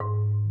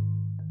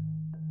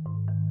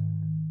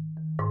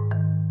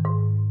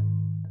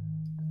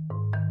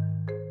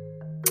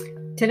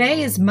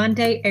Today is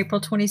Monday, April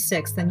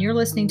 26th, and you're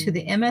listening to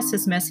the MS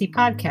is Messy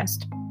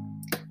podcast.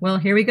 Well,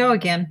 here we go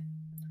again.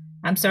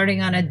 I'm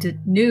starting on a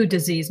new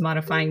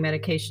disease-modifying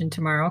medication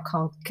tomorrow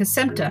called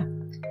Kesimpta,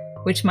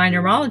 which my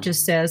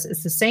neurologist says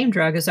is the same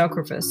drug as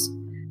Ocrevus,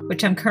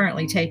 which I'm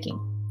currently taking.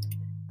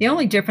 The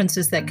only difference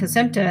is that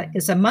Kesimpta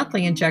is a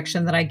monthly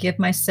injection that I give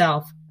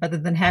myself rather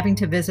than having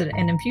to visit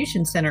an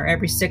infusion center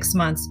every 6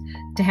 months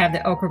to have the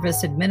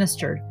Ocrevus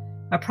administered,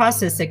 a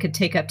process that could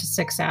take up to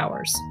 6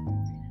 hours.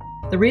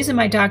 The reason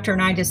my doctor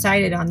and I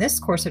decided on this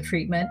course of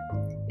treatment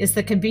is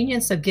the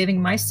convenience of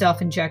giving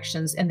myself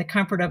injections in the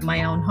comfort of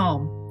my own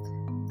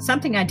home,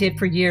 something I did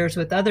for years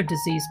with other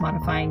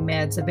disease-modifying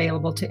meds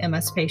available to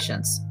MS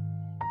patients.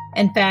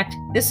 In fact,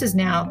 this is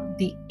now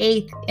the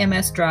 8th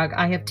MS drug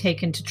I have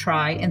taken to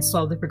try and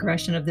slow the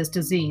progression of this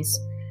disease,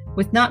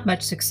 with not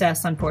much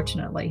success,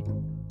 unfortunately.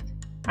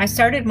 I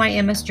started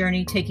my MS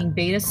journey taking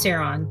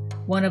Betaseron,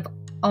 one of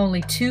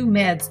only 2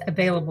 meds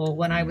available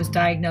when I was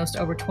diagnosed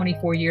over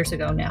 24 years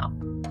ago now.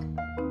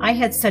 I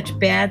had such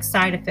bad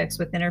side effects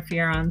with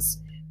interferons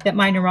that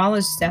my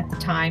neurologist at the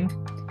time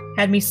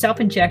had me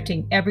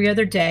self-injecting every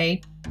other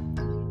day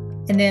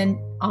and then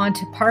on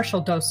to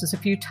partial doses a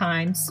few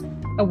times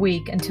a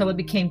week until it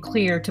became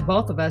clear to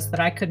both of us that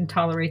I couldn't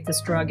tolerate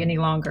this drug any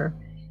longer,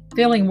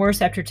 feeling worse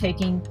after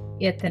taking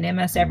it than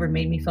MS ever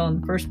made me feel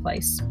in the first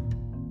place.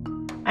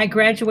 I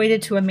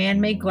graduated to a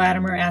man-made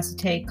glatiramer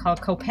acetate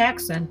called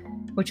Copaxone,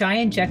 which I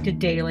injected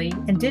daily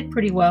and did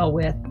pretty well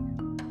with,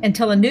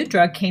 until a new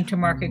drug came to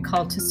market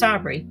called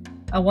Tysabri,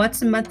 a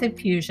once-a-month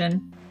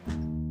infusion.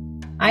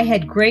 I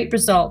had great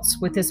results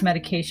with this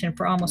medication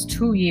for almost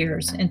 2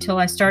 years until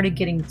I started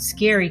getting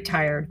scary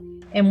tired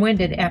and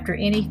winded after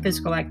any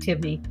physical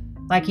activity,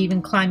 like even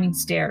climbing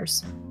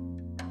stairs.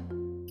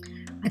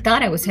 I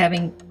thought I was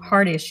having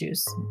heart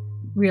issues.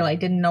 Really, I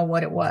didn't know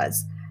what it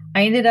was.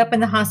 I ended up in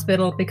the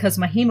hospital because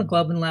my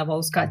hemoglobin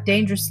levels got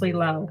dangerously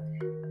low,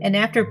 and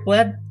after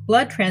blood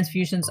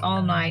transfusions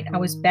all night, I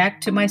was back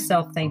to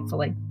myself,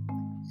 thankfully.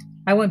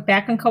 I went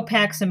back on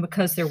Copaxone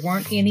because there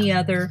weren't any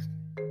other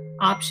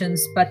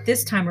options, but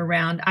this time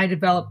around, I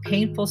developed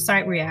painful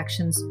site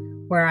reactions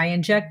where I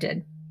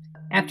injected.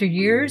 After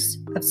years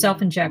of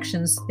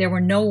self-injections, there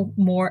were no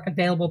more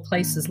available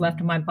places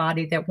left in my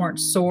body that weren't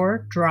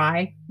sore,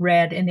 dry,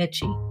 red, and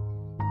itchy.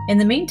 In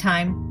the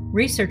meantime,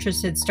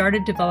 researchers had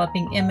started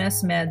developing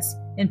MS meds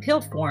in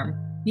pill form.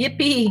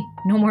 Yippee!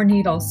 No more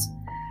needles.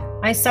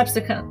 I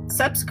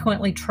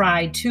subsequently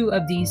tried 2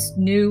 of these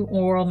new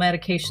oral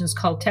medications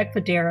called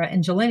Tecfidera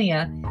and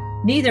Gilenya,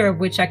 neither of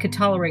which I could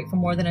tolerate for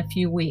more than a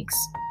few weeks.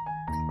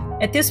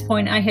 At this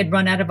point, I had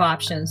run out of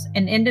options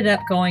and ended up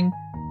going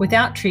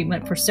without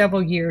treatment for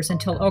several years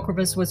until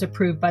Ocrevus was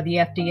approved by the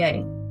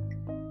FDA.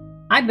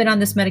 I've been on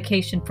this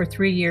medication for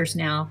 3 years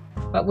now,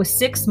 but with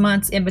 6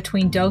 months in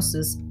between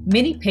doses,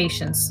 many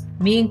patients,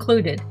 me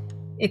included,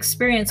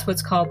 experience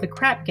what's called the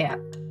crap gap,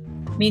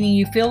 meaning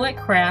you feel like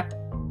crap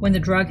when the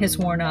drug has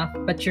worn off,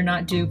 but you're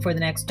not due for the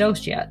next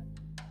dose yet.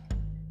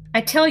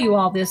 I tell you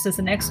all this as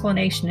an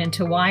explanation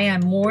into why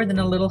I'm more than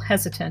a little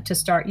hesitant to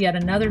start yet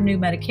another new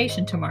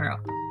medication tomorrow,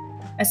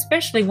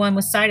 especially one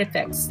with side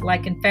effects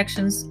like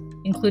infections,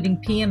 including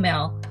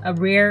PML, a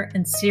rare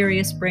and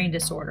serious brain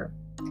disorder.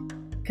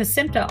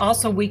 Kesimpta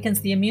also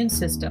weakens the immune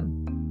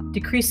system,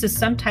 decreases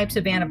some types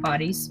of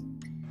antibodies,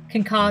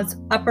 can cause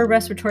upper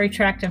respiratory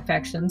tract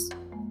infections,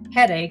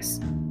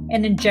 headaches,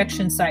 and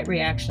injection site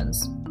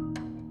reactions.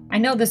 I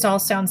know this all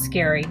sounds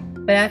scary,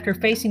 but after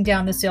facing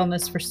down this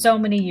illness for so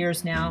many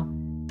years now,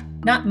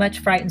 not much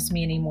frightens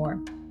me anymore.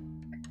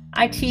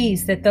 I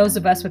tease that those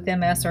of us with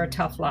MS are a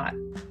tough lot,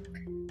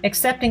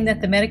 accepting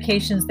that the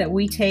medications that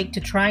we take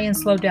to try and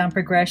slow down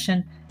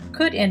progression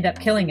could end up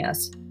killing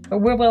us,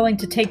 but we're willing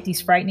to take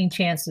these frightening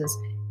chances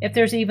if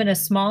there's even a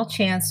small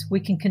chance we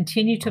can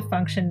continue to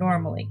function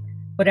normally,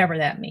 whatever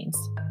that means.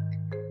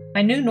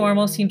 My new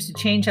normal seems to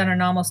change on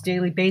an almost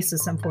daily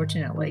basis,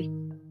 unfortunately.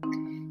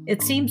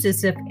 It seems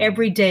as if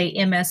every day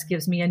MS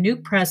gives me a new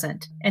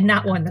present and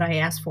not one that I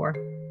asked for.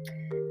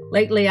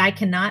 Lately, I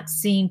cannot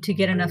seem to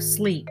get enough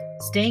sleep,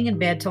 staying in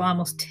bed till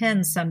almost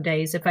 10 some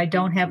days if I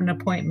don't have an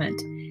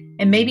appointment,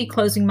 and maybe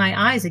closing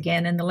my eyes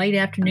again in the late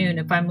afternoon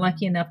if I'm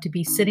lucky enough to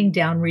be sitting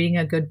down reading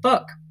a good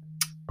book.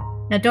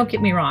 Now, don't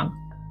get me wrong.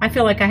 I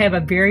feel like I have a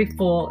very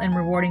full and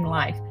rewarding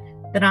life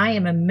that I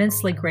am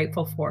immensely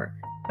grateful for,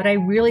 but I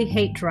really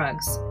hate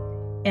drugs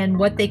and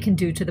what they can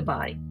do to the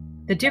body.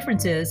 The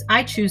difference is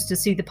I choose to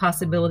see the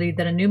possibility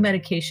that a new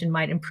medication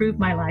might improve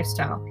my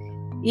lifestyle,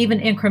 even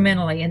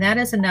incrementally, and that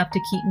is enough to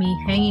keep me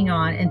hanging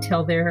on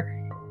until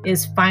there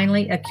is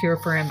finally a cure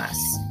for MS.